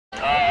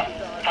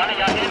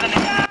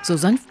So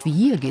sanft wie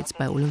hier geht's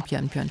bei Olympia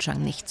in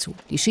Pyeongchang nicht zu.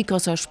 Die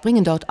Skicrosser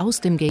springen dort aus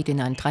dem Gate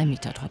in einen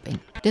 3-Meter-Drop-In.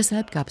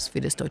 Deshalb gab es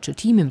für das deutsche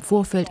Team im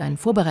Vorfeld ein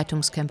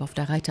Vorbereitungscamp auf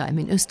der Reiteralm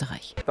in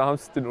Österreich. Da haben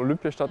sie den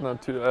Olympiastart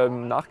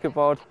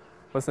nachgebaut,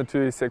 was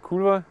natürlich sehr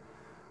cool war.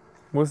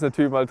 Muss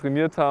natürlich mal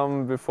trainiert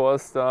haben, bevor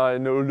es da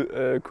in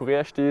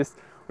Korea stehst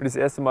und das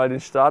erste Mal den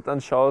Start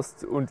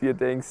anschaust und dir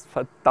denkst,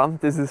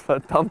 verdammt, das ist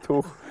verdammt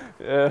hoch.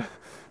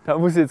 Da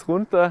muss ich jetzt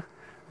runter,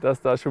 dass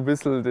da schon ein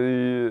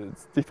bisschen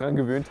dich dran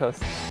gewöhnt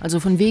hast. Also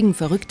von wegen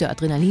verrückte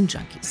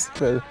Adrenalin-Junkies.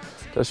 Weil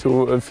da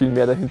schon viel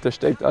mehr dahinter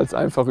steckt, als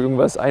einfach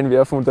irgendwas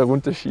einwerfen und da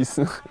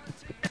runterschießen.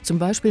 Zum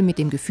Beispiel mit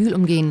dem Gefühl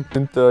umgehen,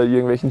 hinter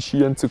irgendwelchen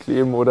Skiern zu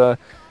kleben oder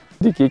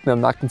die Gegner im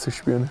Nacken zu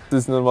spüren.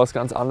 Das ist dann was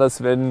ganz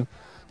anderes, wenn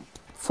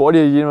vor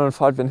dir jemand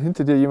fährt, wenn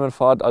hinter dir jemand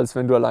fährt, als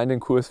wenn du allein den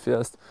Kurs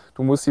fährst.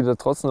 Du musst dich da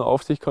trotzdem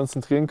auf dich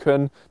konzentrieren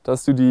können,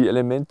 dass du die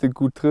Elemente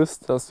gut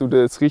triffst, dass du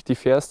das richtig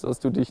fährst, dass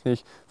du dich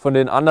nicht von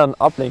den anderen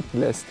ablenken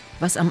lässt.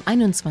 Was am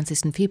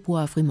 21.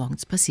 Februar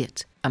frühmorgens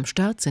passiert. Am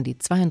Start sind die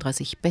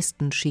 32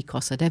 besten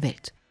Skicrosser der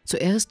Welt.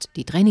 Zuerst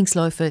die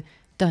Trainingsläufe,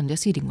 dann der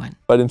Seeding Run.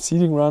 Bei dem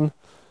Seeding Run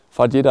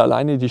fährt jeder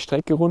alleine die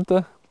Strecke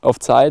runter auf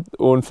Zeit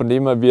und von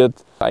dem her wird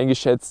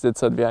eingeschätzt,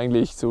 jetzt wer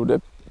eigentlich so der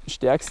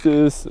Stärkste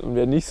ist und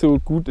wer nicht so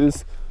gut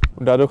ist.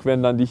 Und dadurch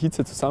werden dann die Heats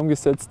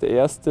zusammengesetzt, der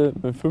erste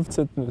mit dem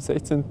 15., mit dem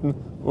 16.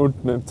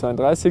 und mit dem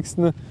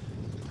 32.,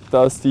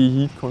 dass die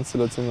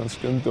Heat-Konstellation ganz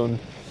stimmt. Und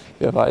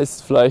wer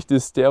weiß, vielleicht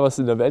ist der, was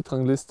in der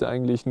Weltrangliste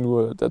eigentlich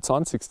nur der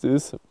 20.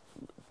 ist,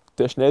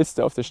 der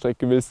Schnellste auf der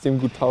Strecke, weil es dem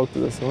gut taugt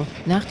oder so.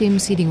 Nach dem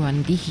Seeding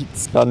Run die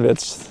Heats. Dann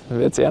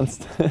wird's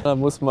ernst. Da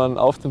muss man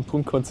auf den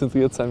Punkt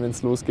konzentriert sein, wenn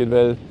es losgeht,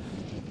 weil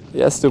die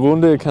erste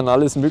Runde kann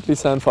alles möglich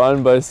sein, vor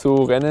allem bei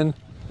so Rennen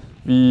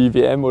wie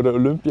WM oder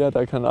Olympia,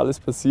 da kann alles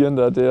passieren,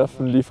 da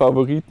dürfen die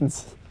Favoriten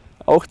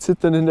auch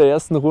zittern in der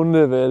ersten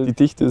Runde, weil die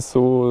Dichte ist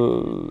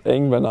so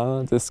eng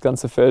beieinander, das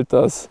ganze Feld,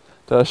 dass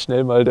da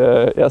schnell mal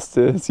der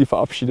Erste sie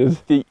verabschiedet.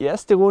 Die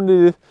erste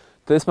Runde,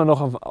 da ist man noch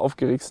am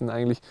aufgeregtsten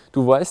eigentlich.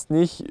 Du weißt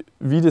nicht,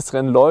 wie das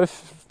Rennen läuft,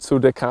 so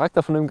der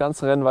Charakter von dem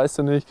ganzen Rennen weißt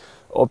du nicht,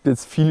 ob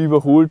jetzt viel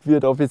überholt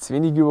wird, ob jetzt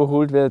wenig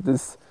überholt wird,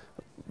 das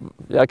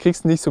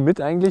kriegst du nicht so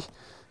mit eigentlich.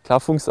 Klar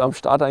funkst du am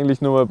Start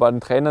eigentlich nur mal bei den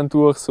Trainern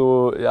durch,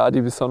 so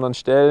die besonderen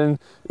Stellen.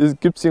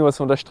 Gibt es irgendwas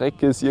von der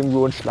Strecke, ist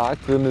irgendwo ein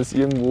Schlag drin, ist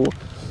irgendwo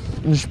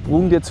ein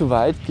Sprung, der zu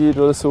weit geht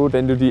oder so.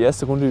 Wenn du die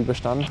erste Runde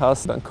überstanden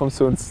hast, dann kommst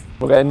du ins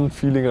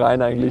Rennen-Feeling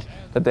rein eigentlich.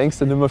 Da denkst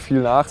du nicht mehr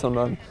viel nach,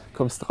 sondern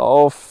kommst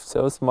drauf,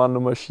 servus mal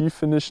nochmal Ski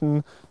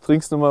finishen,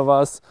 trinkst nochmal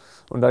was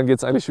und dann geht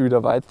es eigentlich schon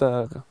wieder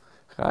weiter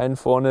rein,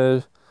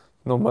 vorne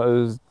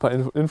nochmal ein paar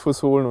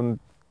Infos holen und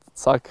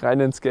zack, rein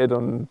ins Gate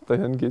und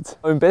dahin geht's.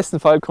 Im besten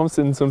Fall kommst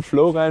du in so einen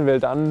Flow rein, weil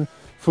dann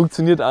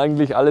funktioniert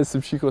eigentlich alles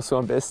im Skicross so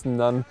am besten.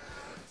 Dann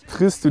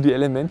triffst du die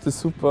Elemente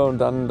super und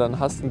dann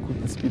hast du einen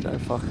guten Speed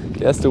einfach.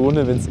 Die erste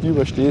Runde, wenn du die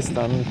überstehst,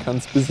 dann kann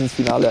es bis ins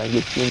Finale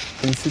eigentlich gehen.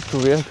 In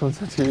Südkorea kommt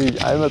es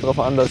natürlich einmal darauf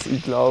an, dass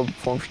ich glaube,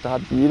 vom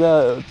Start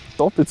jeder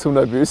doppelt so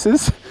nervös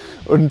ist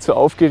und so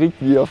aufgeregt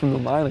wie auf einem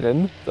normalen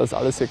Rennen, dass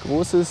alles sehr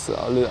groß ist.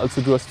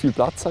 Also du hast viel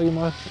Platz, sage ich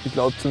mal. Ich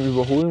glaube, zum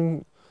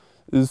Überholen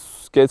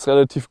geht es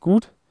relativ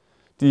gut.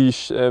 Die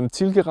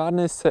Zielgeraden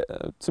ist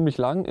ziemlich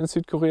lang in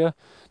Südkorea.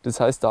 Das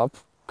heißt, da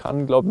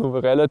kann, glaube ich,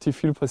 nur relativ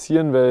viel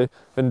passieren, weil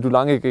wenn du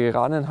lange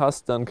Geraden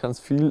hast, dann kannst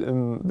du viel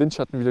im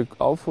Windschatten wieder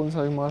aufholen,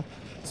 sage ich mal.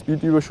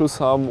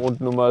 Speedüberschuss haben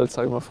und nur mal,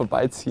 sage ich mal,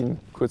 vorbeiziehen,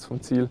 kurz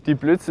vom Ziel. Die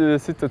blödste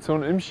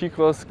Situation im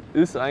Skicross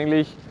ist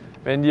eigentlich,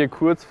 wenn dir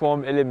kurz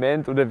vorm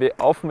Element oder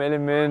auf dem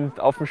Element,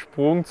 auf dem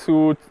Sprung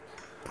zu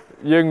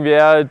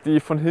irgendwer,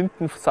 die von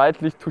hinten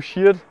seitlich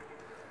touchiert,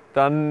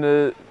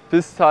 dann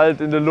bist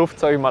halt in der Luft,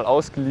 sage ich mal,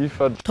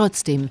 ausgeliefert.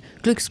 Trotzdem,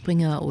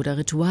 Glücksbringer oder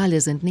Rituale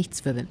sind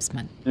nichts für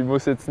Wilmsmann. Ich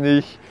muss jetzt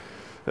nicht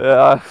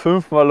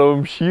 5-mal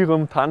um Ski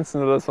rum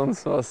tanzen oder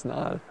sonst was.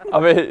 Nein.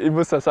 Aber ich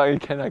muss auch sagen, ich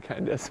kenne ja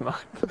keinen, der es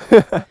macht.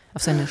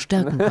 Auf seine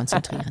Stärken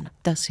konzentrieren,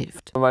 das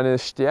hilft. Meine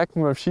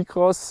Stärken beim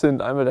Skicross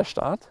sind einmal der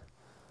Start.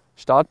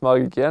 Start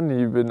mag ich gern,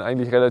 ich bin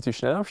eigentlich relativ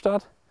schnell am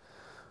Start.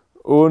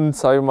 Und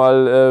sage ich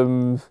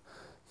mal,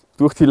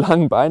 durch die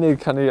langen Beine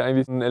kann ich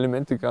eigentlich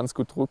Elemente ganz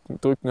gut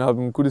drücken,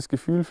 habe ein gutes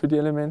Gefühl für die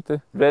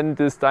Elemente. Wenn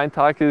das dein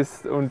Tag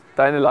ist und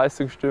deine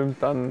Leistung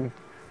stimmt, dann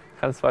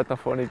kann es weit nach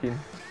vorne gehen.